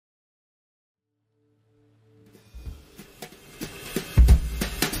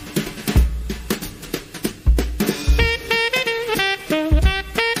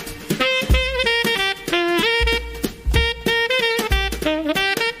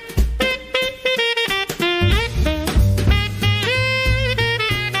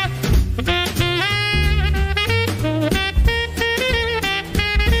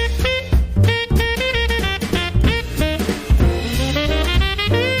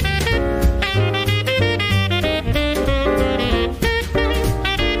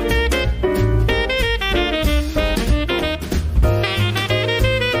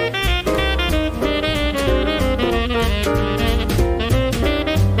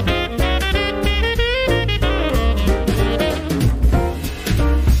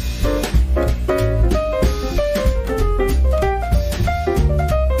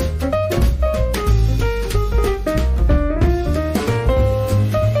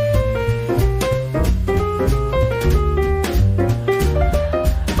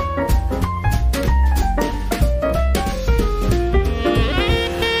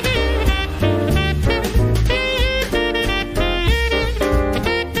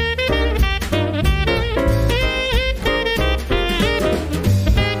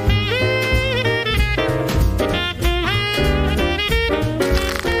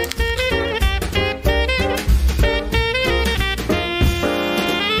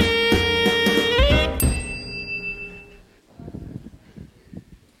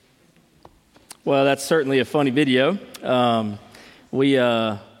Well, that's certainly a funny video. We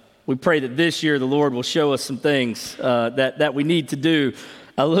pray that this year the Lord will show us some things that we need to do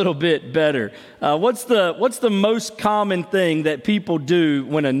a little bit better. What's the most common thing that people do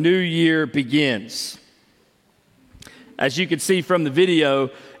when a new year begins? As you can see from the video,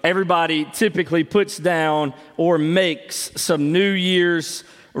 everybody typically puts down or makes some New Year's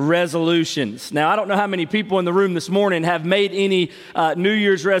resolutions. Now, I don't know how many people in the room this morning have made any New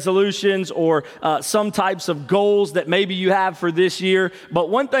Year's resolutions or some types of goals that maybe you have for this year. But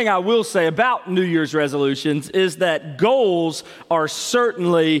one thing I will say about New Year's resolutions is that goals are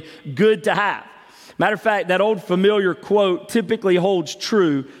certainly good to have. Matter of fact, that old familiar quote typically holds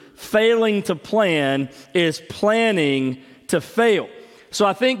true: failing to plan is planning to fail. So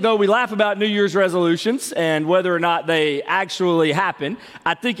I think though we laugh about New Year's resolutions and whether or not they actually happen,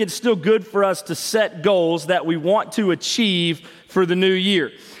 I think it's still good for us to set goals that we want to achieve for the new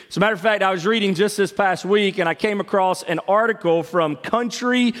year. As a matter of fact, I was reading just this past week and I came across an article from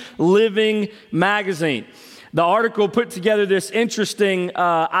Country Living magazine. The article put together this interesting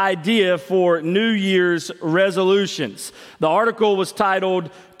idea for New Year's resolutions. The article was titled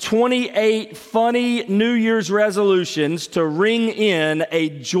 28 Funny New Year's Resolutions to Ring in a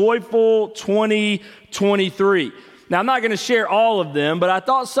Joyful 2023. Now, I'm not going to share all of them, but I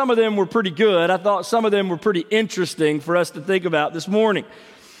thought some of them were pretty good. I thought some of them were pretty interesting for us to think about this morning.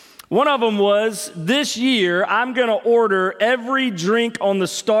 One of them was, this year, I'm going to order every drink on the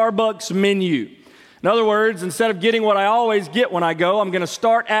Starbucks menu. In other words, instead of getting what I always get when I go, I'm going to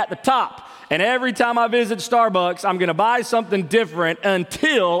start at the top. And every time I visit Starbucks, I'm going to buy something different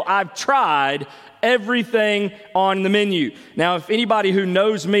until I've tried everything on the menu. Now, if anybody who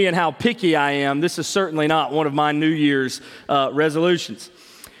knows me and how picky I am, this is certainly not one of my New Year's resolutions.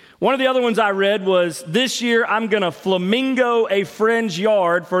 One of the other ones I read was, this year I'm going to flamingo a friend's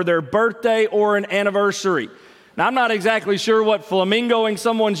yard for their birthday or an anniversary. Now, I'm not exactly sure what flamingoing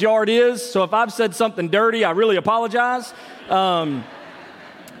someone's yard is, so if I've said something dirty, I really apologize.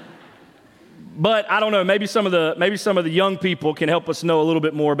 But I don't know, maybe some of the young people can help us know a little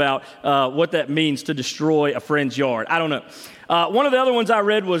bit more about what that means to destroy a friend's yard. I don't know. One of the other ones I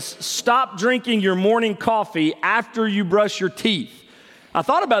read was, stop drinking your morning coffee after you brush your teeth. I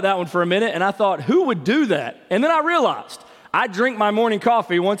thought about that one for a minute, and I thought, who would do that? And then I realized, I drink my morning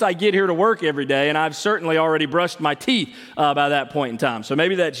coffee once I get here to work every day, and I've certainly already brushed my teeth by that point in time. So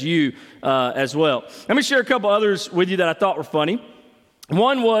maybe that's you as well. Let me share a couple others with you that I thought were funny.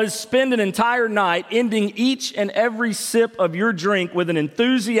 One was, spend an entire night ending each and every sip of your drink with an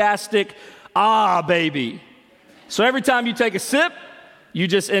enthusiastic, ah, baby. So every time you take a sip, you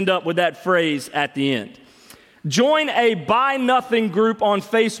just end up with that phrase at the end. Join a buy nothing group on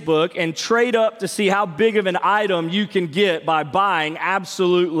Facebook and trade up to see how big of an item you can get by buying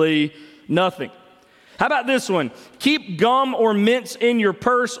absolutely nothing. How about this one? Keep gum or mints in your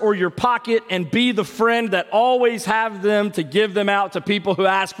purse or your pocket and be the friend that always have them to give them out to people who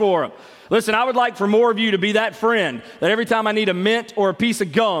ask for them. Listen, I would like for more of you to be that friend that every time I need a mint or a piece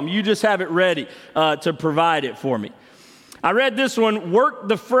of gum, you just have it ready to provide it for me. I read this one: work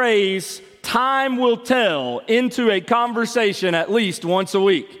the phrase "time will tell" into a conversation at least once a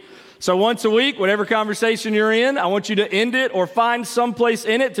week. So once a week, whatever conversation you're in, I want you to end it or find someplace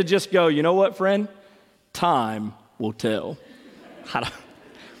in it to just go, you know what, friend? Time will tell. I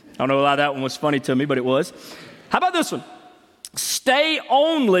don't know why that one was funny to me, but it was. How about this one? Stay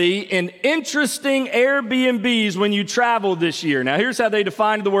only in interesting Airbnbs when you travel this year. Now, here's how they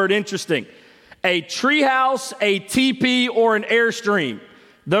defined the word interesting: a treehouse, a teepee, or an Airstream.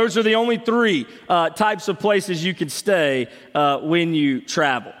 Those are the only three types of places you can stay when you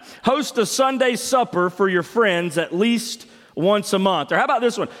travel. Host a Sunday supper for your friends at least once a month. Or how about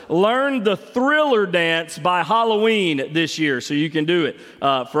this one? Learn the Thriller dance by Halloween this year so you can do it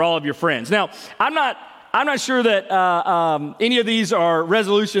for all of your friends. Now, I'm not sure that any of these are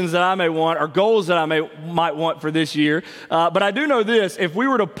resolutions that I may want or goals that I might want for this year. But I do know this: if we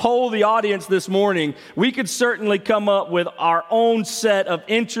were to poll the audience this morning, we could certainly come up with our own set of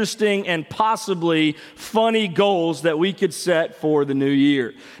interesting and possibly funny goals that we could set for the new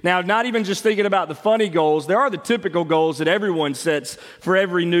year. Now, not even just thinking about the funny goals, there are the typical goals that everyone sets for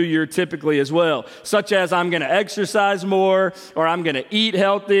every new year typically as well, such as I'm going to exercise more, or I'm going to eat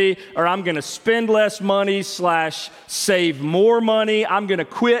healthy, or I'm going to spend less money / save more money. I'm going to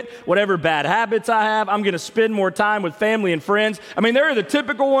quit whatever bad habits I have. I'm going to spend more time with family and friends. I mean, there are the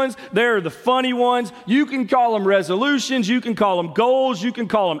typical ones. There are the funny ones. You can call them resolutions. You can call them goals. You can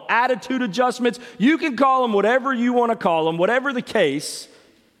call them attitude adjustments. You can call them whatever you want to call them. Whatever the case,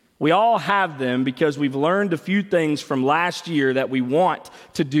 We all have them because we've learned a few things from last year that we want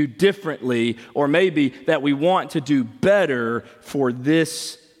to do differently, or maybe that we want to do better for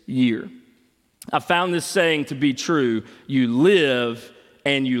this year. I found this saying to be true: you live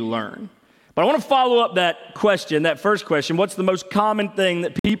and you learn. But I want to follow up that question, that first question, what's the most common thing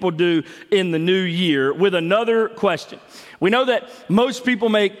that people do in the new year, with another question. We know that most people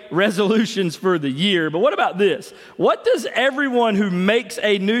make resolutions for the year, but what about this? What does everyone who makes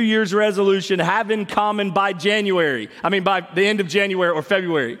a New Year's resolution have in common by January? By the end of January or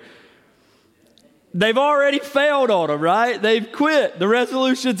February? They've already failed on them, right? They've quit. The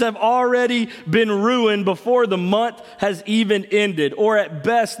resolutions have already been ruined before the month has even ended. Or at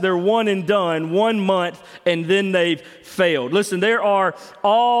best, they're one and done, 1 month, and then they've failed. Listen, there are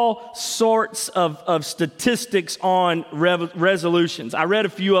all sorts of statistics on resolutions. I read a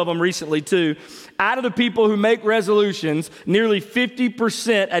few of them recently, too. Out of the people who make resolutions, nearly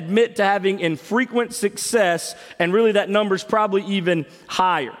 50% admit to having infrequent success, and really that number's probably even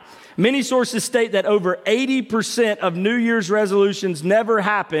higher. Many sources state that over 80% of New Year's resolutions never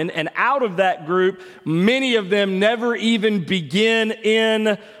happen, and out of that group, many of them never even begin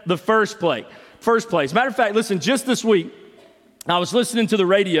in the first place. Matter of fact, listen, just this week, I was listening to the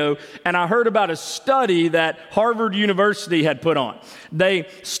radio and I heard about a study that Harvard University had put on. They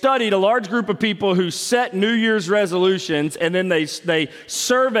studied a large group of people who set New Year's resolutions, and then they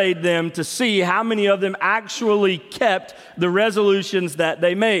surveyed them to see how many of them actually kept the resolutions that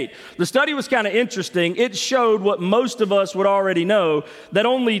they made. The study was kind of interesting. It showed what most of us would already know, that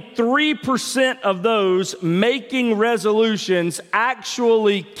only 3% of those making resolutions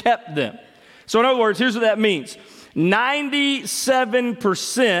actually kept them. So in other words, here's what that means.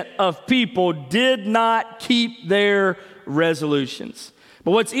 97% of people did not keep their resolutions.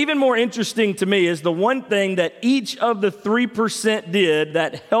 But what's even more interesting to me is the one thing that each of the 3% did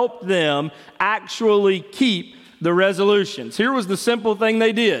that helped them actually keep the resolutions. Here was the simple thing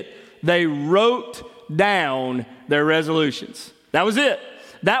they did. They wrote down their resolutions. That was it.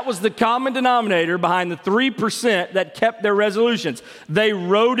 That was the common denominator behind the 3% that kept their resolutions. They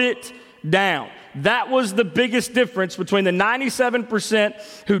wrote it down. That was the biggest difference between the 97%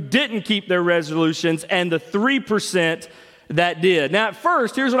 who didn't keep their resolutions and the 3% that did. Now, at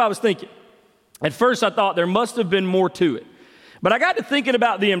first, here's what I was thinking. At first, I thought there must have been more to it. But I got to thinking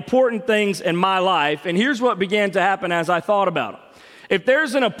about the important things in my life, and here's what began to happen as I thought about it. If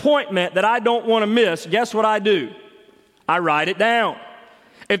there's an appointment that I don't want to miss, guess what I do? I write it down.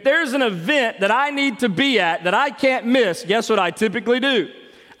 If there's an event that I need to be at that I can't miss, guess what I typically do?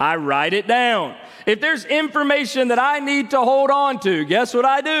 I write it down. If there's information that I need to hold on to, guess what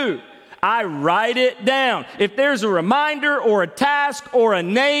I do? I write it down. If there's a reminder or a task or a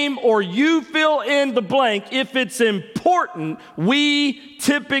name, or you fill in the blank, if it's important, we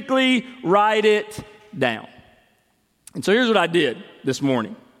typically write it down. And so here's what I did this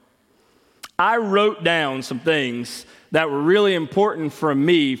morning. I wrote down some things that were really important for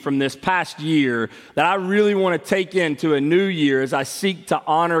me from this past year that I really want to take into a new year as I seek to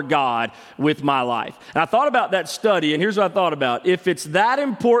honor God with my life. And I thought about that study, and here's what I thought about. If it's that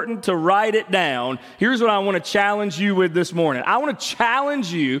important to write it down, here's what I want to challenge you with this morning. I want to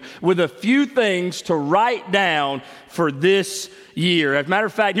challenge you with a few things to write down for this year. As a matter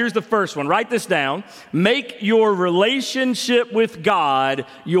of fact, here's the first one. Write this down. Make your relationship with God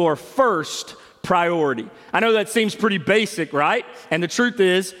your first priority. I know that seems pretty basic, right? And the truth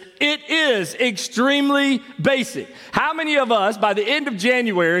is, it is extremely basic. How many of us by the end of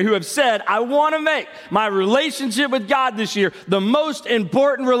January who have said, I want to make my relationship with God this year the most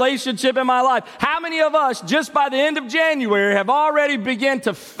important relationship in my life? How many of us just by the end of January have already begun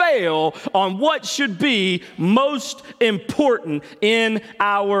to fail on what should be most important in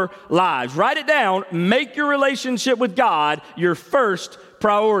our lives? Write it down. Make your relationship with God your first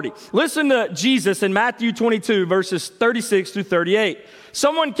priority. Listen to Jesus in Matthew 22, verses 36 through 38.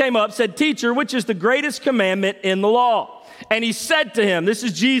 Someone came up, said, Teacher, which is the greatest commandment in the law? And he said to him, this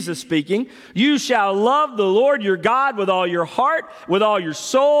is Jesus speaking, you shall love the Lord your God with all your heart, with all your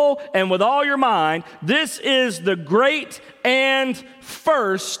soul, and with all your mind. This is the great and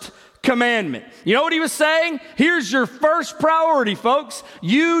first commandment. You know what he was saying? Here's your first priority, folks.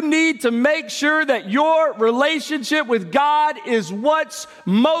 You need to make sure that your relationship with God is what's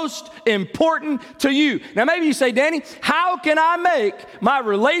most important to you. Now, maybe you say, Danny, how can I make my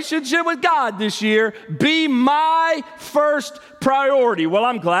relationship with God this year be my first priority? Well,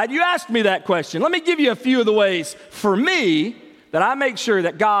 I'm glad you asked me that question. Let me give you a few of the ways for me that I make sure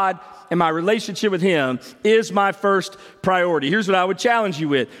that God and my relationship with Him is my first priority. Here's what I would challenge you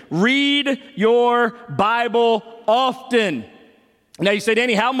with. Read your Bible often. Now you say,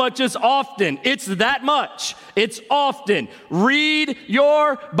 Danny, how much is often? It's that much. It's often. Read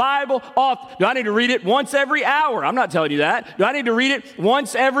your Bible often. Do I need to read it once every hour? I'm not telling you that. Do I need to read it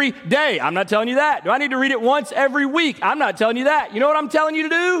once every day? I'm not telling you that. Do I need to read it once every week? I'm not telling you that. You know what I'm telling you to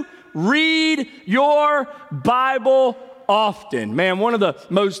do? Read your Bible often. Man, one of the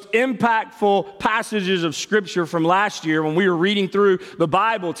most impactful passages of Scripture from last year when we were reading through the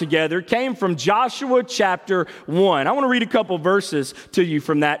Bible together came from Joshua chapter 1. I want to read a couple verses to you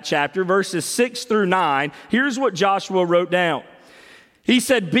from that chapter, verses 6 through 9. Here's what Joshua wrote down. He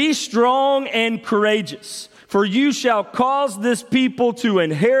said, "Be strong and courageous, for you shall cause this people to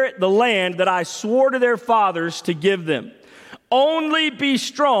inherit the land that I swore to their fathers to give them. Only be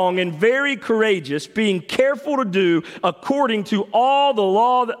strong and very courageous, being careful to do according to all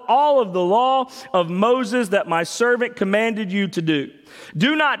of the law of Moses that my servant commanded you to do.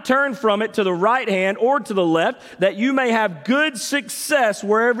 Do not turn from it to the right hand or to the left, that you may have good success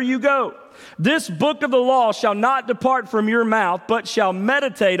wherever you go. This book of the law shall not depart from your mouth, but shall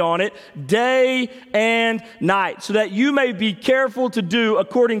meditate on it day and night, so that you may be careful to do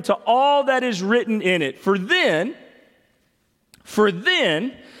according to all that is written in it. For then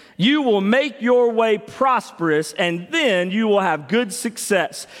you will make your way prosperous, and then you will have good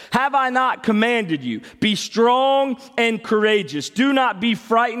success. Have I not commanded you? Be strong and courageous. Do not be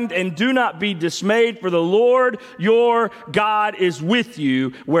frightened and do not be dismayed, for the Lord your God is with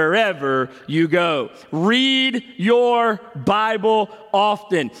you wherever you go." Read your Bible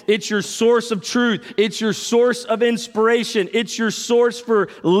often. It's your source of truth. It's your source of inspiration. It's your source for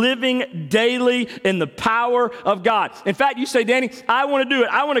living daily in the power of God. In fact, you say, Danny, I want to do it.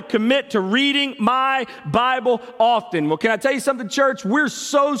 I want to commit to reading my Bible often. Well, can I tell you something, church? We're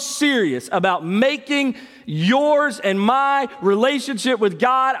so serious about making yours and my relationship with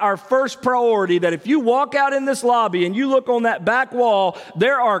God our first priority that if you walk out in this lobby and you look on that back wall,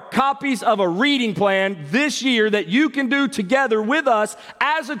 there are copies of a reading plan this year that you can do together with us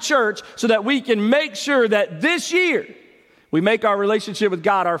as a church so that we can make sure that this year we make our relationship with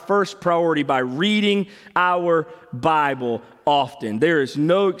God our first priority by reading our Bible often. There is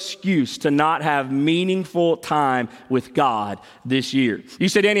no excuse to not have meaningful time with God this year. You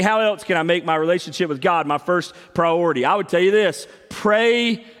say, Danny, how else can I make my relationship with God my first priority? I would tell you this: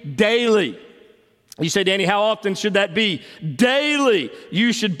 pray daily. You say, Danny, how often should that be? Daily,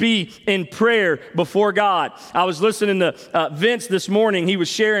 you should be in prayer before God. I was listening to Vince this morning. He was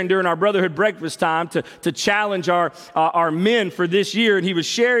sharing during our brotherhood breakfast time to challenge our men for this year. And he was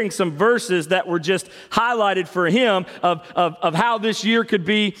sharing some verses that were just highlighted for him of how this year could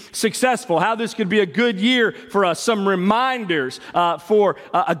be successful, how this could be a good year for us, some reminders for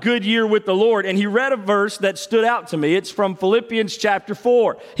a good year with the Lord. And he read a verse that stood out to me. It's from Philippians chapter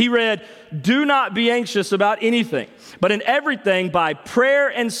 4. He read, "Do not be anxious about anything, but in everything by prayer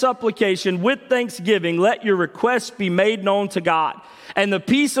and supplication with thanksgiving, let your requests be made known to God. And the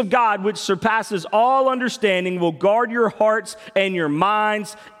peace of God, which surpasses all understanding, will guard your hearts and your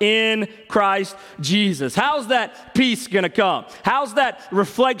minds in Christ Jesus." How's that peace going to come? How's that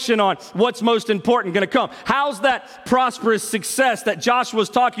reflection on what's most important going to come? How's that prosperous success that Joshua was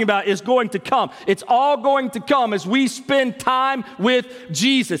talking about is going to come? It's all going to come as we spend time with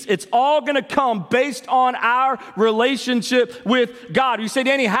Jesus. It's all going to come based on our relationship with God. You say,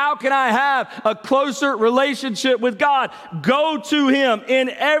 Danny, how can I have a closer relationship with God? Go to Him in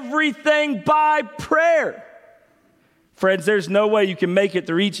everything by prayer. Friends, there's no way you can make it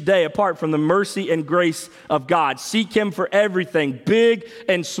through each day apart from the mercy and grace of God. Seek Him for everything, big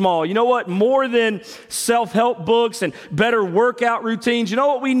and small. You know what? More than self-help books and better workout routines, you know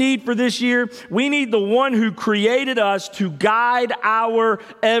what we need for this year? We need the one who created us to guide our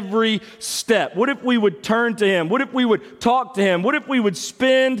every step. What if we would turn to Him? What if we would talk to Him? What if we would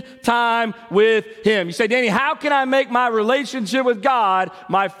spend time with Him? You say, Danny, how can I make my relationship with God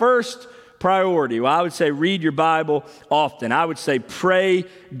my first priority? Well, I would say read your Bible often. I would say pray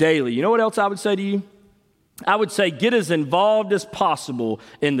daily. You know what else I would say to you? I would say get as involved as possible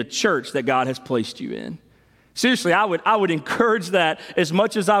in the church that God has placed you in. Seriously, I would encourage that as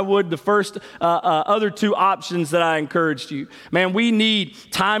much as I would the first other two options that I encouraged you. Man, we need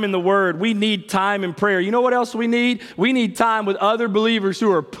time in the Word. We need time in prayer. You know what else we need? We need time with other believers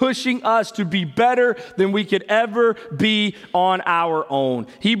who are pushing us to be better than we could ever be on our own.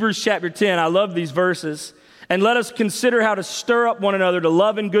 Hebrews chapter 10, I love these verses. "And let us consider how to stir up one another to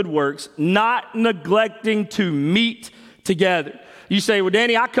love and good works, not neglecting to meet together." You say, well,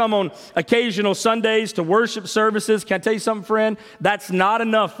 Danny, I come on occasional Sundays to worship services. Can I tell you something, friend? That's not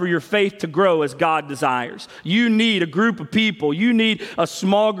enough for your faith to grow as God desires. You need a group of people. You need a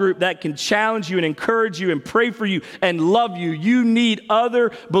small group that can challenge you and encourage you and pray for you and love you. You need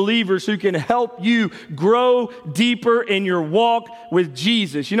other believers who can help you grow deeper in your walk with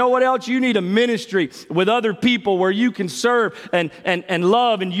Jesus. You know what else? You need a ministry with other people where you can serve and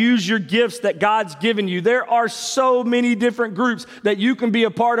love and use your gifts that God's given you. There are so many different groups that you can be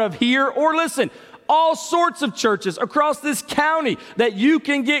a part of here, or listen, all sorts of churches across this county that you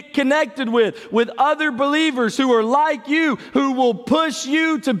can get connected with other believers who are like you, who will push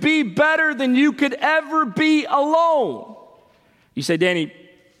you to be better than you could ever be alone. You say, Danny,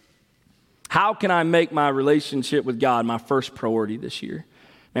 how can I make my relationship with God my first priority this year?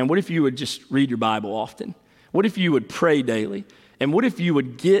 Man, what if you would just read your Bible often? What if you would pray daily? And what if you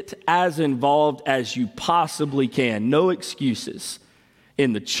would get as involved as you possibly can, no excuses,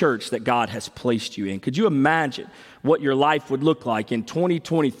 in the church that God has placed you in? Could you imagine what your life would look like in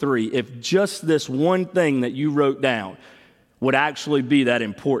 2023 if just this one thing that you wrote down would actually be that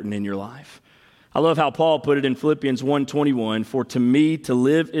important in your life? I love how Paul put it in Philippians 1:21, for to me to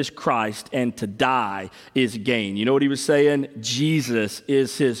live is Christ and to die is gain. You know what he was saying? Jesus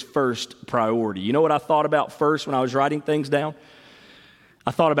is his first priority. You know what I thought about first when I was writing things down? I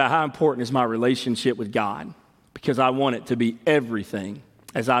thought about how important is my relationship with God, because I want it to be everything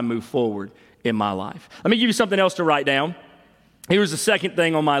as I move forward in my life. Let me give you something else to write down. Here's the second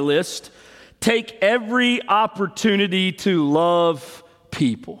thing on my list. Take every opportunity to love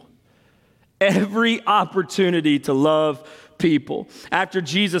people. Every opportunity to love people. After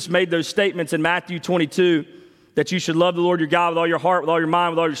Jesus made those statements in Matthew 22, that you should love the Lord your God with all your heart, with all your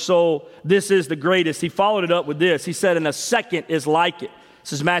mind, with all your soul, this is the greatest. He followed it up with this. He said, and a second is like it.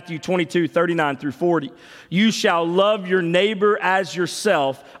 This is Matthew 22:39-40. You shall love your neighbor as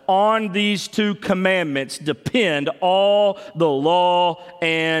yourself. On these two commandments depend all the law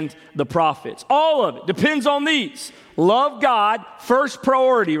and the prophets. All of it depends on these. Love God, first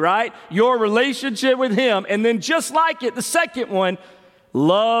priority, right? Your relationship with him. And then just like it, the second one,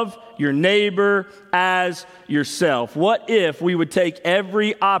 love your neighbor as yourself. What if we would take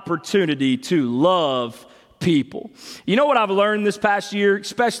every opportunity to love people? You know what I've learned this past year,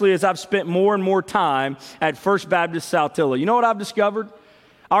 especially as I've spent more and more time at First Baptist Saltillo? You know what I've discovered?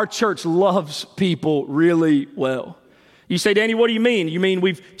 Our church loves people really well. You say, Danny, what do you mean? You mean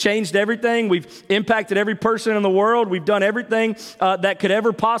we've changed everything? We've impacted every person in the world? We've done everything that could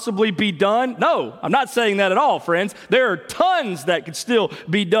ever possibly be done? No, I'm not saying that at all, friends. There are tons that could still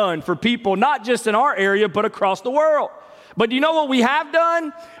be done for people, not just in our area, but across the world. But you know what we have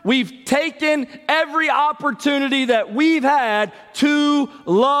done? We've taken every opportunity that we've had to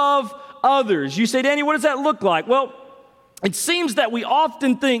love others. You say, Danny, what does that look like? Well, it seems that we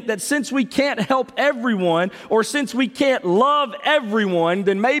often think that since we can't help everyone, or since we can't love everyone,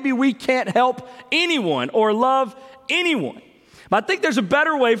 then maybe we can't help anyone or love anyone. But I think there's a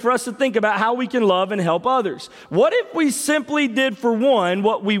better way for us to think about how we can love and help others. What if we simply did for one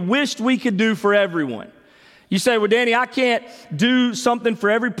what we wished we could do for everyone? You say, well, Danny, I can't do something for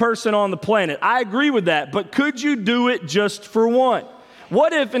every person on the planet. I agree with that, but could you do it just for one?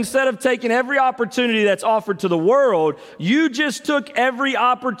 What if instead of taking every opportunity that's offered to the world, you just took every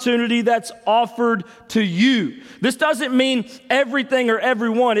opportunity that's offered to you? This doesn't mean everything or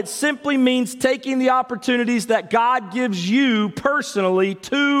everyone. It simply means taking the opportunities that God gives you personally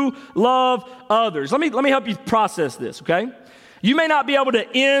to love others. Let me help you process this, okay? You may not be able to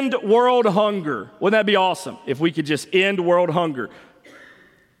end world hunger. Wouldn't that be awesome if we could just end world hunger?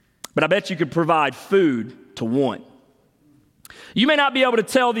 But I bet you could provide food to one. You may not be able to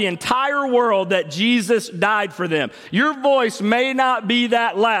tell the entire world that Jesus died for them. Your voice may not be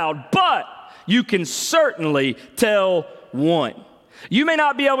that loud, but you can certainly tell one. You may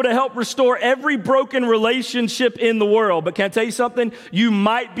not be able to help restore every broken relationship in the world, but can I tell you something? You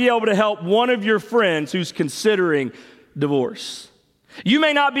might be able to help one of your friends who's considering divorce. You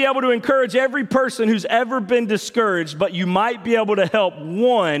may not be able to encourage every person who's ever been discouraged, but you might be able to help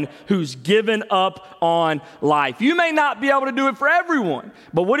one who's given up on life. You may not be able to do it for everyone,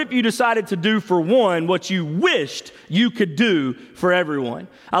 but what if you decided to do for one what you wished you could do for everyone?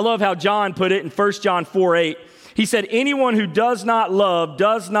 I love how John put it in 1 John 4:8. He said, anyone who does not love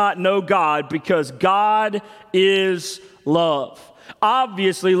does not know God, because God is love.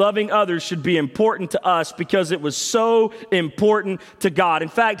 Obviously, loving others should be important to us because it was so important to God. In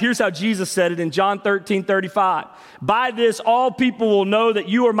fact, here's how Jesus said it in John 13:35. By this, all people will know that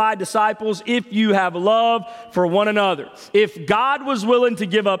you are my disciples if you have love for one another. If God was willing to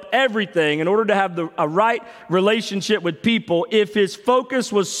give up everything in order to have a right relationship with people, if his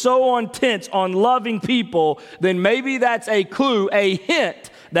focus was so intense on loving people, then maybe that's a clue, a hint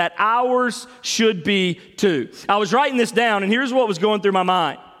that ours should be too. I was writing this down, and here's what was going through my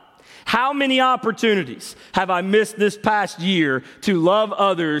mind. How many opportunities have I missed this past year to love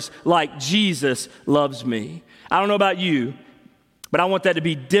others like Jesus loves me? I don't know about you, but I want that to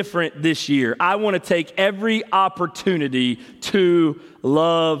be different this year. I want to take every opportunity to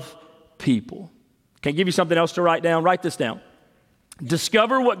love people. Can I give you something else to write down? Write this down.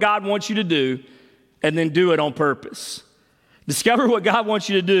 Discover what God wants you to do, and then do it on purpose. Discover what God wants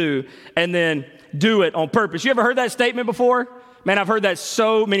you to do, and then do it on purpose. You ever heard that statement before? Man, I've heard that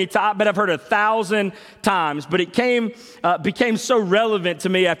so many times, but I've heard 1,000 times. But it became so relevant to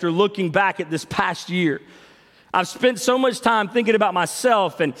me after looking back at this past year. I've spent so much time thinking about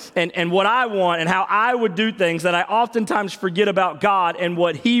myself and what I want and how I would do things that I oftentimes forget about God and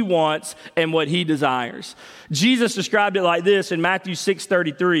what he wants and what he desires. Jesus described it like this in Matthew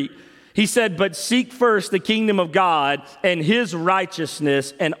 6:33. He said, but seek first the kingdom of God and his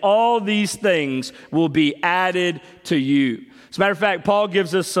righteousness, and all these things will be added to you. As a matter of fact, Paul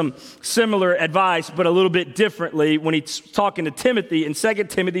gives us some similar advice, but a little bit differently when he's talking to Timothy in 2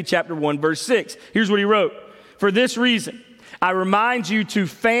 Timothy chapter 1, verse 6. Here's what he wrote. For this reason, I remind you to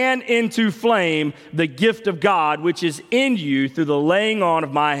fan into flame the gift of God, which is in you through the laying on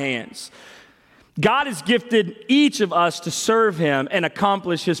of my hands. God has gifted each of us to serve him and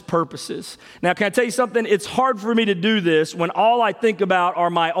accomplish his purposes. Now, can I tell you something? It's hard for me to do this when all I think about are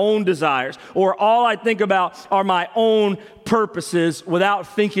my own desires, or all I think about are my own purposes without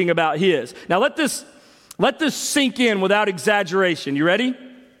thinking about his. Now, let this sink in without exaggeration. You ready?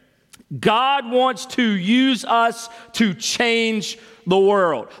 God wants to use us to change the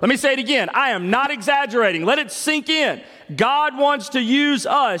world. Let me say it again. I am not exaggerating. Let it sink in. God wants to use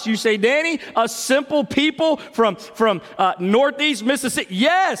us. You say, Danny, a simple people from Northeast Mississippi.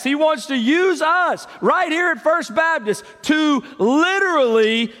 Yes, he wants to use us right here at First Baptist to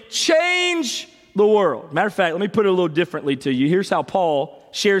literally change the world. Matter of fact, let me put it a little differently to you. Here's how Paul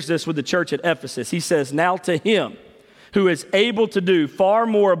shares this with the church at Ephesus. He says, now to him who is able to do far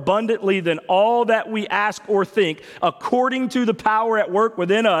more abundantly than all that we ask or think, according to the power at work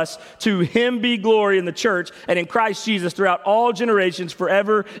within us, to him be glory in the church and in Christ Jesus throughout all generations,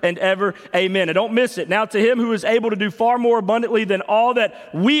 forever and ever. Amen. And don't miss it. Now to him who is able to do far more abundantly than all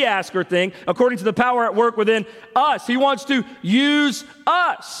that we ask or think, according to the power at work within us. He wants to use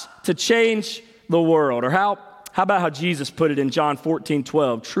us to change the world. Or how about how Jesus put it in John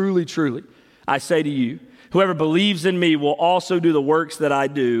 14:12? Truly, truly, I say to you, whoever believes in me will also do the works that I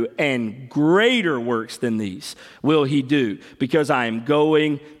do, and greater works than these will he do, because I am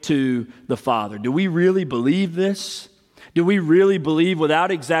going to the Father. Do we really believe this? Do we really believe,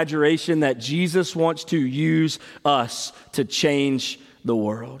 without exaggeration, that Jesus wants to use us to change the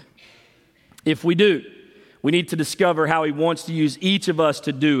world? If we do, we need to discover how he wants to use each of us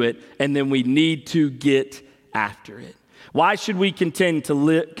to do it, and then we need to get after it. Why should we continue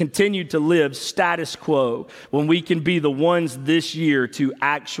to live status quo when we can be the ones this year to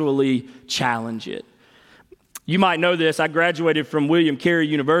actually challenge it? You might know this. I graduated from William Carey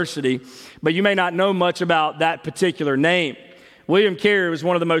University, but you may not know much about that particular name. William Carey was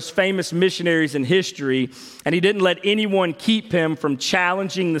one of the most famous missionaries in history, and he didn't let anyone keep him from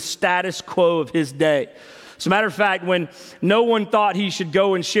challenging the status quo of his day. As a matter of fact, when no one thought he should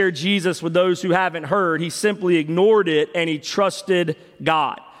go and share Jesus with those who haven't heard, he simply ignored it and he trusted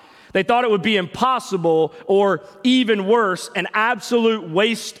God. They thought it would be impossible, or even worse, an absolute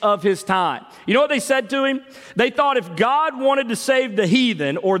waste of his time. You know what they said to him? They thought if God wanted to save the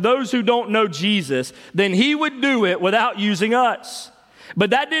heathen or those who don't know Jesus, then he would do it without using us.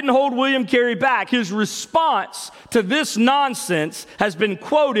 But that didn't hold William Carey back. His response to this nonsense has been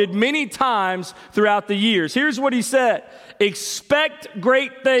quoted many times throughout the years. Here's what he said: expect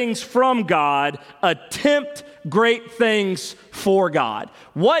great things from God, attempt great things for God.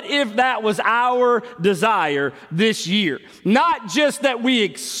 What if that was our desire this year? Not just that we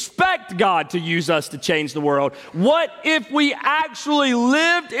expect God to use us to change the world. What if we actually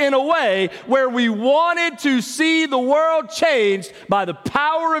lived in a way where we wanted to see the world changed by the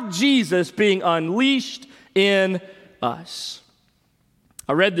power of Jesus being unleashed in us?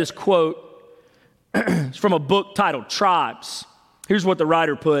 I read this quote. It's from a book titled Tribes. Here's what the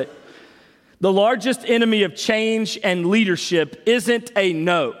writer put. The largest enemy of change and leadership isn't a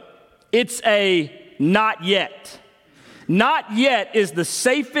no. It's a not yet. Not yet is the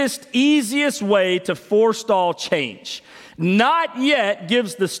safest, easiest way to forestall change. Not yet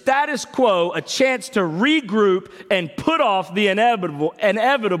gives the status quo a chance to regroup and put off the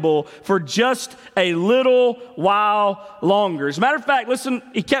inevitable for just a little while longer. As a matter of fact, listen,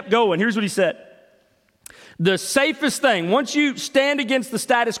 he kept going. Here's what he said. The safest thing, once you stand against the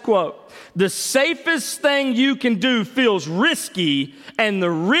status quo, the safest thing you can do feels risky, and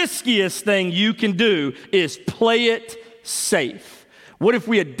the riskiest thing you can do is play it safe. What if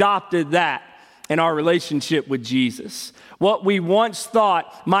we adopted that in our relationship with Jesus? What we once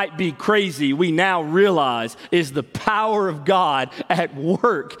thought might be crazy, we now realize is the power of God at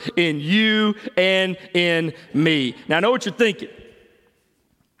work in you and in me. Now, I know what you're thinking.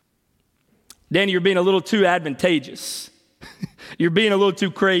 Danny, you're being a little too advantageous. You're being a little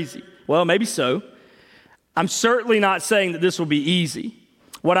too crazy. Well, maybe so. I'm certainly not saying that this will be easy.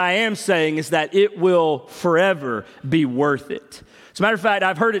 What I am saying is that it will forever be worth it. As a matter of fact,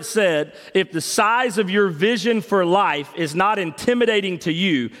 I've heard it said, if the size of your vision for life is not intimidating to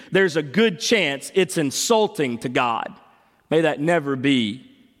you, there's a good chance it's insulting to God. May that never be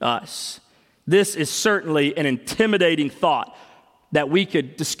us. This is certainly an intimidating thought, that we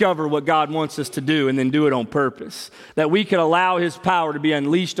could discover what God wants us to do and then do it on purpose. That we could allow His power to be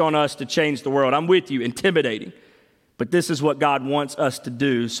unleashed on us to change the world. I'm with you, intimidating. But this is what God wants us to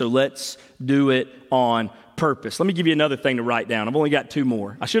do, so let's do it on purpose. Let me give you another thing to write down. I've only got 2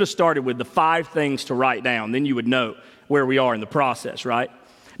 more. I should have started with the 5 things to write down. Then you would know where we are in the process, right?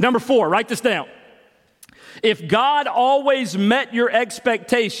 Number 4, write this down. If God always met your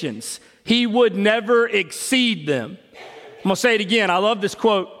expectations, He would never exceed them. I'm going to say it again. I love this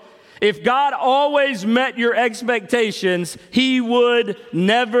quote. If God always met your expectations, He would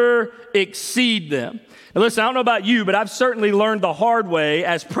never exceed them. Now listen, I don't know about you, but I've certainly learned the hard way,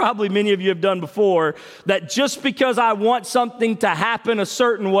 as probably many of you have done before, that just because I want something to happen a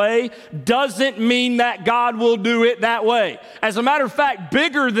certain way doesn't mean that God will do it that way. As a matter of fact,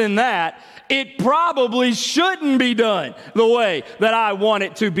 bigger than that, it probably shouldn't be done the way that I want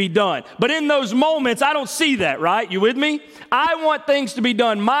it to be done. But in those moments, I don't see that, right? You with me? I want things to be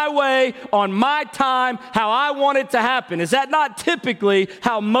done my way, on my time, how I want it to happen. Is that not typically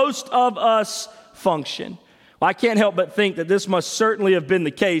how most of us function? Well, I can't help but think that this must certainly have been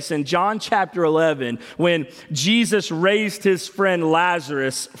the case in John chapter 11 when Jesus raised his friend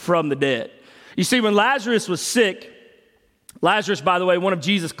Lazarus from the dead. You see, when Lazarus was sick, Lazarus, by the way, one of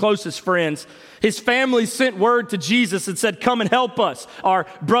Jesus' closest friends, his family sent word to Jesus and said, "Come and help us. Our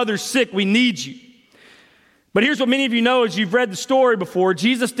brother's sick. We need you." But here's what many of you know as you've read the story before.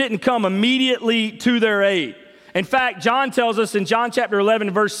 Jesus didn't come immediately to their aid. In fact, John tells us in John chapter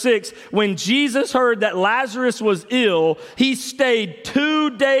 11, verse 6, when Jesus heard that Lazarus was ill, he stayed 2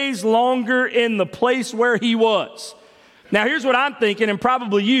 days longer in the place where he was. Now, here's what I'm thinking, and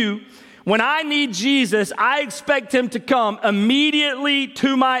probably you. When I need Jesus, I expect him to come immediately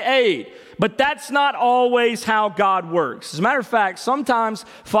to my aid. But that's not always how God works. As a matter of fact, sometimes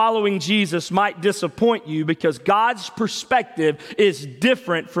following Jesus might disappoint you because God's perspective is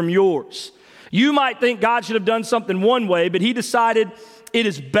different from yours. You might think God should have done something one way, but he decided it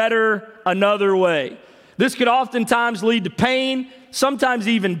is better another way. This could oftentimes lead to pain, sometimes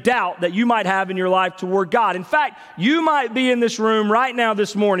even doubt that you might have in your life toward God. In fact, you might be in this room right now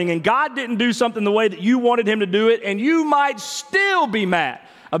this morning and God didn't do something the way that you wanted him to do it, and you might still be mad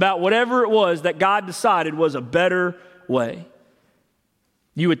about whatever it was that God decided was a better way.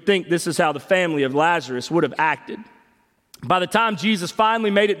 You would think this is how the family of Lazarus would have acted. By the time Jesus finally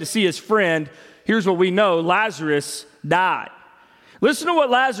made it to see his friend, here's what we know: Lazarus died. Listen to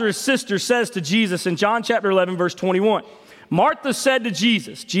what Lazarus' sister says to Jesus in John chapter 11, verse 21. Martha said to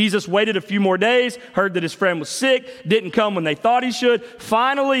Jesus, Jesus waited a few more days, heard that his friend was sick, didn't come when they thought he should.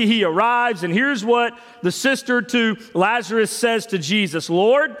 Finally, he arrives, and here's what the sister to Lazarus says to Jesus: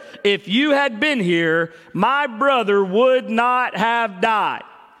 Lord, if you had been here, my brother would not have died.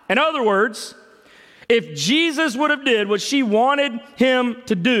 In other words, if Jesus would have did what she wanted him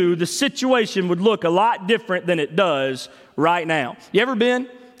to do, the situation would look a lot different than it does right now. You ever been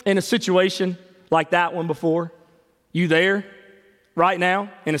in a situation like that one before? You there right now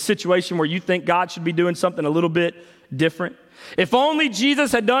in a situation where you think God should be doing something a little bit different? If only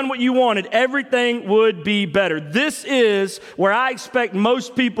Jesus had done what you wanted, everything would be better. This is where I expect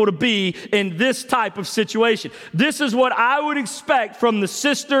most people to be in this type of situation. This is what I would expect from the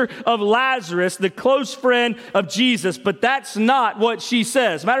sister of Lazarus, the close friend of Jesus, but that's not what she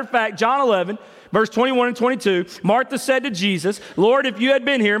says. Matter of fact, John 11, verse 21 and 22, Martha said to Jesus, Lord, if you had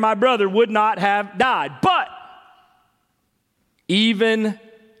been here, my brother would not have died. But even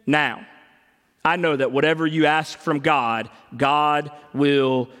now, I know that whatever you ask from God, God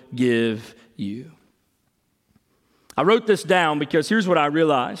will give you. I wrote this down because here's what I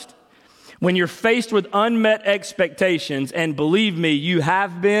realized. When you're faced with unmet expectations, and believe me, you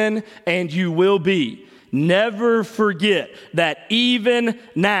have been and you will be, never forget that even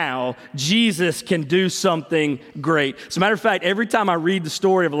now, Jesus can do something great. As a matter of fact, every time I read the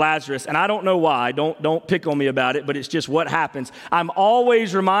story of Lazarus, and I don't know why, don't pick on me about it, but it's just what happens. I'm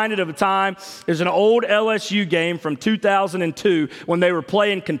always reminded of a time, there's an old LSU game from 2002 when they were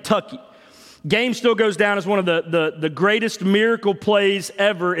playing Kentucky. Game still goes down as one of the greatest miracle plays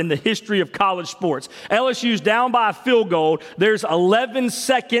ever in the history of college sports. LSU's down by a field goal. There's 11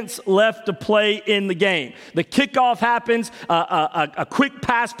 seconds left to play in the game. The kickoff happens, a quick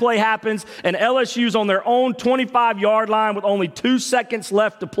pass play happens, and LSU's on their own 25-yard line with only 2 seconds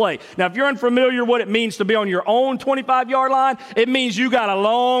left to play. Now, if you're unfamiliar what it means to be on your own 25-yard line, it means you got a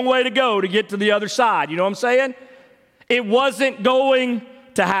long way to go to get to the other side. You know what I'm saying? It wasn't going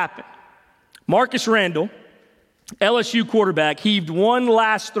to happen. Marcus Randall, LSU quarterback, heaved one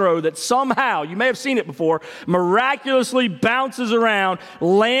last throw that somehow, you may have seen it before, miraculously bounces around,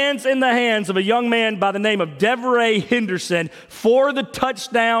 lands in the hands of a young man by the name of Deveray Henderson for the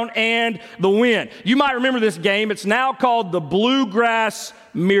touchdown and the win. You might remember this game. It's now called the Bluegrass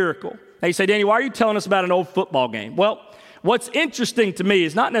Miracle. Now you say, Danny, why are you telling us about an old football game? Well, what's interesting to me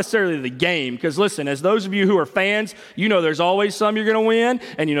is not necessarily the game, because listen, as those of you who are fans, you know there's always some you're going to win,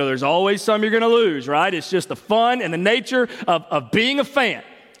 and you know there's always some you're going to lose, right? It's just the fun and the nature of being a fan.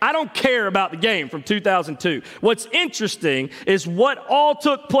 I don't care about the game from 2002. What's interesting is what all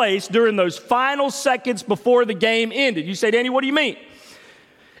took place during those final seconds before the game ended. You say, Danny, what do you mean?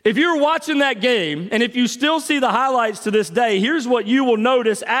 If you're watching that game, and if you still see the highlights to this day, here's what you will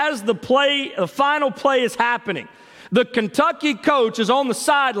notice as the final play is happening. The Kentucky coach is on the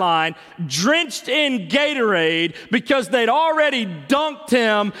sideline, drenched in Gatorade, because they'd already dunked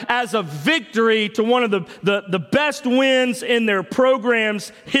him as a victory to one of the best wins in their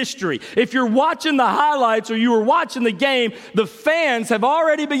program's history. If you're watching the highlights or you were watching the game, the fans have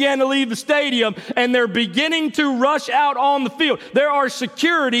already begun to leave the stadium, and they're beginning to rush out on the field. There are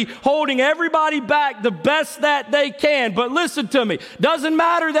security holding everybody back the best that they can. But listen to me. Doesn't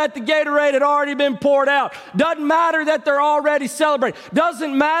matter that the Gatorade had already been poured out. Doesn't matter that they're already celebrating.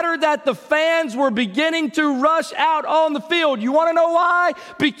 Doesn't matter that the fans were beginning to rush out on the field. You want to know why?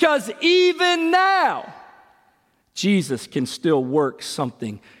 Because even now, Jesus can still work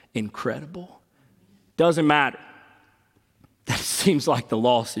something incredible. Doesn't matter that it seems like the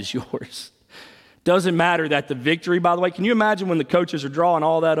loss is yours. Doesn't matter that the victory, by the way, can you imagine when the coaches are drawing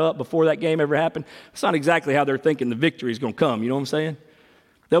all that up before that game ever happened? It's not exactly how they're thinking the victory is going to come. You know what I'm saying?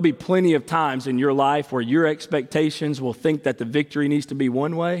 There'll be plenty of times in your life where your expectations will think that the victory needs to be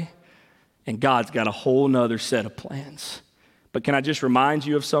one way, and God's got a whole nother set of plans. But can I just remind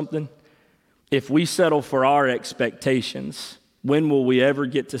you of something? If we settle for our expectations, when will we ever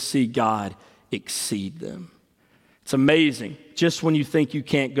get to see God exceed them? It's amazing. Just when you think you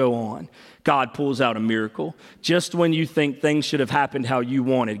can't go on, God pulls out a miracle. Just when you think things should have happened how you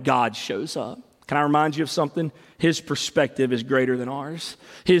wanted, God shows up. Can I remind you of something? His perspective is greater than ours.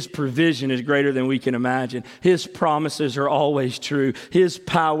 His provision is greater than we can imagine. His promises are always true. His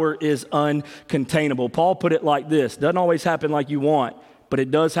power is uncontainable. Paul put it like this: doesn't always happen like you want, but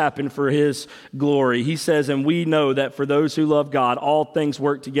it does happen for his glory. He says, and we know that for those who love God, all things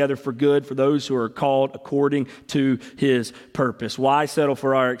work together for good for those who are called according to his purpose. Why settle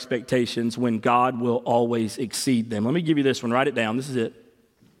for our expectations when God will always exceed them? Let me give you this one. Write it down. This is it.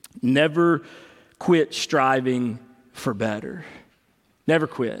 Never quit striving for better. Never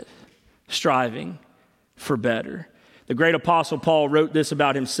quit striving for better. The great apostle Paul wrote this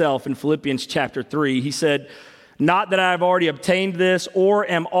about himself in Philippians chapter 3. He said, not that I have already obtained this or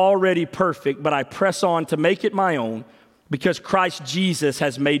am already perfect, but I press on to make it my own because Christ Jesus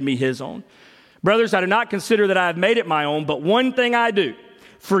has made me his own. Brothers, I do not consider that I have made it my own, but one thing I do,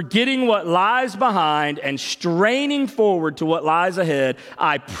 forgetting what lies behind and straining forward to what lies ahead,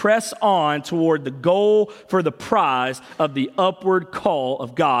 I press on toward the goal for the prize of the upward call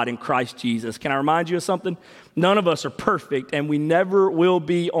of God in Christ Jesus. Can I remind you of something? None of us are perfect, and we never will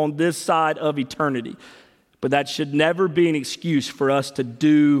be on this side of eternity. but that should never be an excuse for us to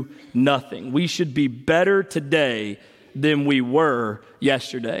do nothing. We should be better today than we were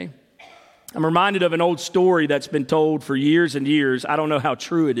yesterday. I'm reminded of an old story that's been told for years and years. I don't know how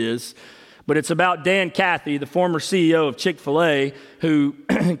true it is, but it's about Dan Cathy, the former CEO of Chick-fil-A, who,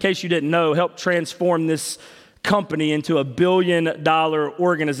 in case you didn't know, helped transform this company into a $1 billion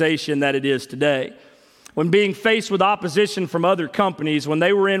organization that it is today. When being faced with opposition from other companies, when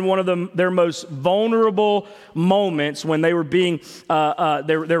they were in one of their most vulnerable moments, when they were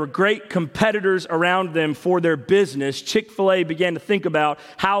there were great competitors around them for their business, Chick-fil-A began to think about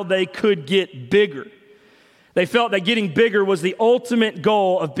how they could get bigger. They felt that getting bigger was the ultimate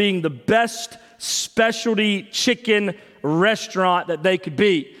goal of being the best specialty chicken restaurant that they could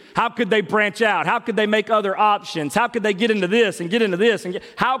be. How could they branch out? How could they make other options? How could they get into this and get into this?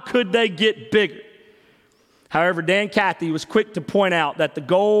 How could they get bigger? However, Dan Cathy was quick to point out that the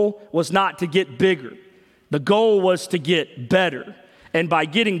goal was not to get bigger. The goal was to get better. And by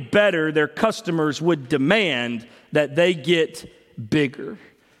getting better, their customers would demand that they get bigger.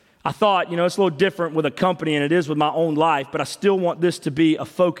 I thought, it's a little different with a company and it is with my own life, but I still want this to be a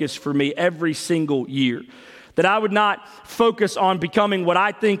focus for me every single year. That I would not focus on becoming what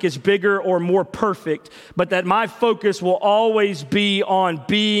I think is bigger or more perfect, but that my focus will always be on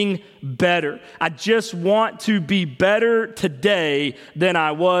being better. I just want to be better today than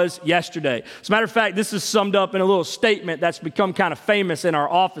I was yesterday. As a matter of fact, this is summed up in a little statement that's become kind of famous in our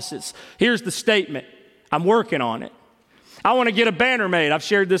offices. Here's the statement. I'm working on it. I want to get a banner made. I've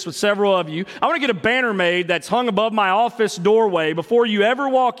shared this with several of you. I want to get a banner made that's hung above my office doorway before you ever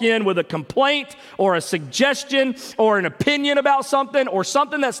walk in with a complaint or a suggestion or an opinion about something or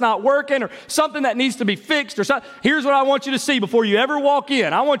something that's not working or something that needs to be fixed or something. Here's what I want you to see before you ever walk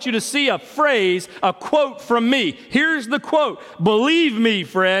in. I want you to see a phrase, a quote from me. Here's the quote. Believe me,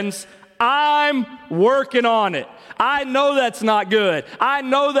 friends, I'm working on it. I know that's not good. I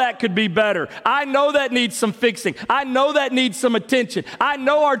know that could be better. I know that needs some fixing. I know that needs some attention. I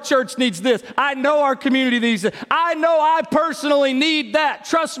know our church needs this. I know our community needs it. I know I personally need that.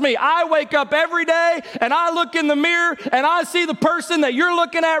 Trust me, I wake up every day and I look in the mirror and I see the person that you're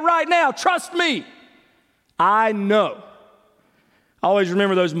looking at right now. Trust me, I know. I always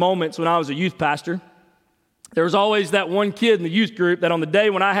remember those moments when I was a youth pastor. There was always that one kid in the youth group that on the day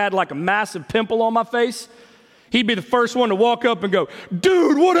when I had like a massive pimple on my face, he'd be the first one to walk up and go,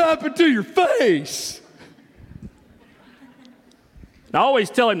 "Dude, what happened to your face?" And I always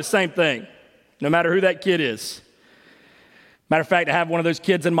tell him the same thing, no matter who that kid is. Matter of fact, I have one of those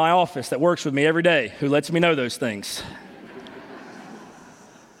kids in my office that works with me every day who lets me know those things.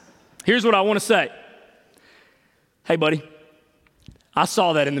 Here's what I want to say. Hey, buddy, I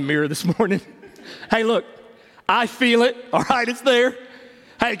saw that in the mirror this morning. Hey, look, I feel it. All right, it's there.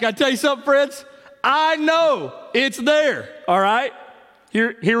 Hey, can I tell you something, friends? I know it's there, all right?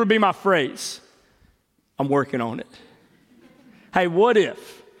 Here would be my phrase. I'm working on it. Hey, what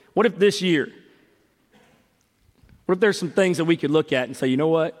if this year, what if there's some things that we could look at and say, you know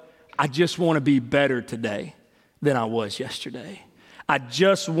what? I just want to be better today than I was yesterday. I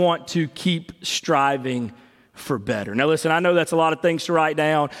just want to keep striving for better. Now listen, I know that's a lot of things to write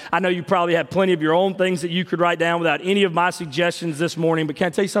down. I know you probably have plenty of your own things that you could write down without any of my suggestions this morning, but can I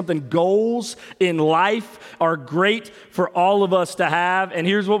tell you something? Goals in life are great for all of us to have, and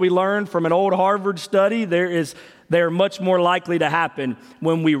here's what we learned from an old Harvard study. They're much more likely to happen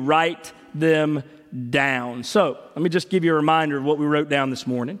when we write them down. So let me just give you a reminder of what we wrote down this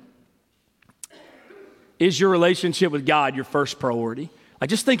morning. Is your relationship with God your first priority?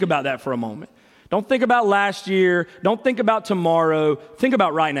 Just think about that for a moment. Don't think about last year. Don't think about tomorrow. Think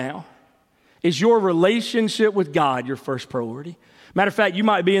about right now. Is your relationship with God your first priority? Matter of fact, you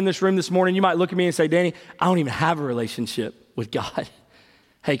might be in this room this morning. You might look at me and say, Danny, I don't even have a relationship with God.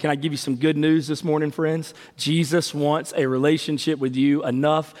 Hey, can I give you some good news this morning, friends? Jesus wants a relationship with you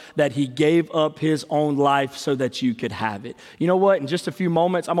enough that he gave up his own life so that you could have it. You know what? In just a few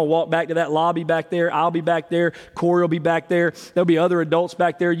moments, I'm going to walk back to that lobby back there. I'll be back there. Corey will be back there. There'll be other adults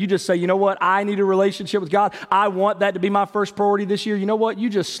back there. You just say, you know what? I need a relationship with God. I want that to be my first priority this year. You know what? You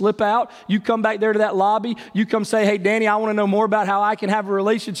just slip out. You come back there to that lobby. You come say, hey, Danny, I want to know more about how I can have a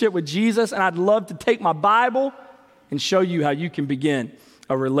relationship with Jesus, and I'd love to take my Bible and show you how you can begin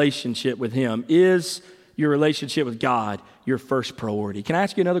a relationship with him. Is your relationship with God your first priority? Can I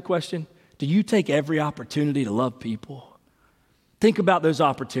ask you another question? Do you take every opportunity to love people? Think about those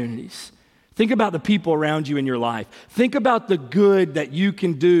opportunities. Think about the people around you in your life. Think about the good that you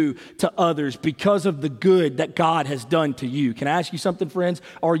can do to others because of the good that God has done to you. Can I ask you something, friends?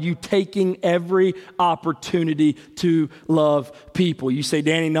 Are you taking every opportunity to love people? You say,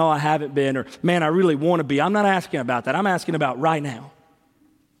 Danny, no, I haven't been, or man, I really want to be. I'm not asking about that. I'm asking about right now.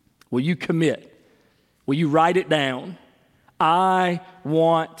 Will you commit? Will you write it down? I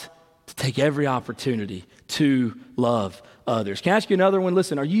want to take every opportunity to love others. Can I ask you another one?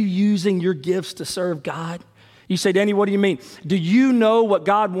 Listen, are you using your gifts to serve God? You say, Danny, what do you mean? Do you know what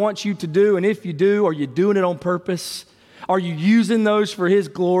God wants you to do? And if you do, are you doing it on purpose? Are you using those for His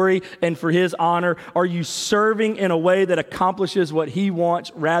glory and for His honor? Are you serving in a way that accomplishes what He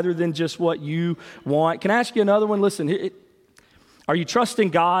wants rather than just what you want? Can I ask you another one? Listen, are you trusting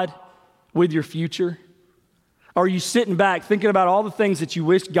God with your future? Are you sitting back thinking about all the things that you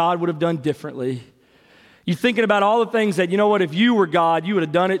wish God would have done differently? You thinking about all the things that, you know what, if you were God, you would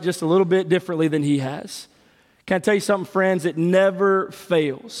have done it just a little bit differently than He has. Can I tell you something, friends? It never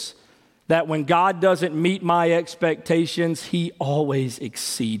fails that when God doesn't meet my expectations, He always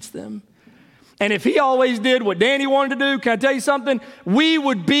exceeds them. And if He always did what Danny wanted to do, can I tell you something? We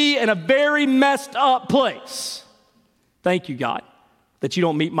would be in a very messed up place. Thank you, God, that you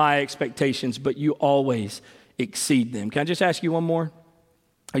don't meet my expectations, but you always exceed them. Can I just ask you one more?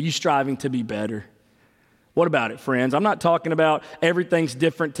 Are you striving to be better? What about it, friends? I'm not talking about everything's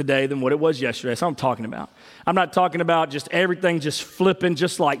different today than what it was yesterday. That's what I'm talking about. I'm not talking about just everything just flipping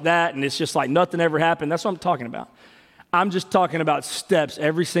just like that and it's just like nothing ever happened. That's what I'm talking about. I'm just talking about steps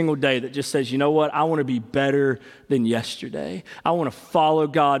every single day that just says, you know what? I want to be better than yesterday. I want to follow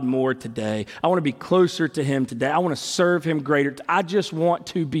God more today. I want to be closer to Him today. I want to serve Him greater. I just want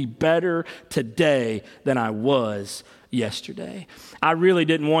to be better today than I was yesterday. I really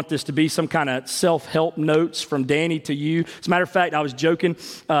didn't want this to be some kind of self-help notes from Danny to you. As a matter of fact, I was joking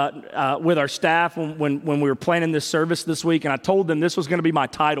with our staff when we were planning this service this week, and I told them this was going to be my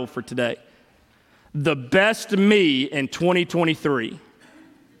title for today. The best me in 2023.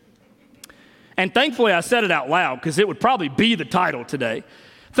 And thankfully, I said it out loud because it would probably be the title today.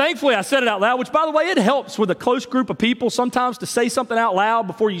 Thankfully, I said it out loud, which, by the way, it helps with a close group of people sometimes to say something out loud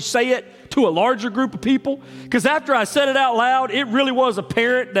before you say it to a larger group of people. Because after I said it out loud, it really was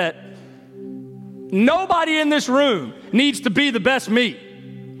apparent that nobody in this room needs to be the best me.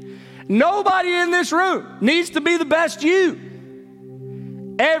 Nobody in this room needs to be the best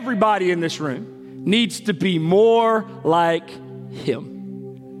you. Everybody in this room needs to be more like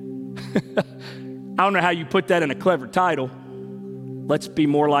Him. I don't know how you put that in a clever title. Let's be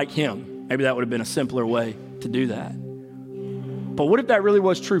more like Him. Maybe that would have been a simpler way to do that. But what if that really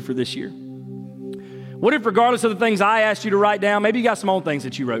was true for this year? What if, regardless of the things I asked you to write down, maybe you got some old things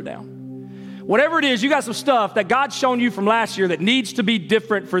that you wrote down. Whatever it is, you got some stuff that God's shown you from last year that needs to be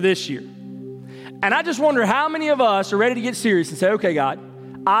different for this year. And I just wonder how many of us are ready to get serious and say, okay, God,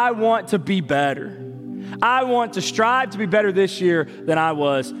 I want to be better. I want to strive to be better this year than I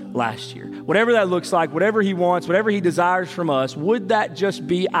was last year. Whatever that looks like, whatever He wants, whatever He desires from us, would that just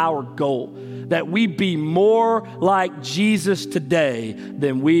be our goal? That we be more like Jesus today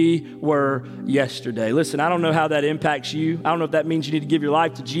than we were yesterday. Listen, I don't know how that impacts you. I don't know if that means you need to give your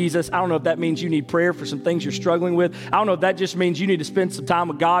life to Jesus. I don't know if that means you need prayer for some things you're struggling with. I don't know if that just means you need to spend some time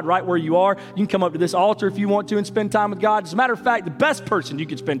with God right where you are. You can come up to this altar if you want to and spend time with God. As a matter of fact, the best person you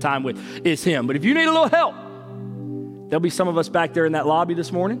can spend time with is Him. But if you need a little help, there'll be some of us back there in that lobby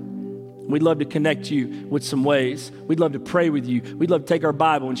this morning. We'd love to connect you with some ways. We'd love to pray with you. We'd love to take our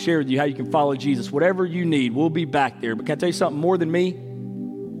Bible and share with you how you can follow Jesus. Whatever you need, we'll be back there. But can I tell you something more than me?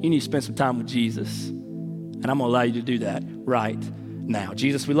 You need to spend some time with Jesus. And I'm going to allow you to do that right now.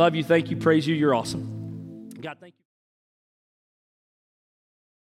 Jesus, we love you. Thank you. Praise you. You're awesome. God, thank you.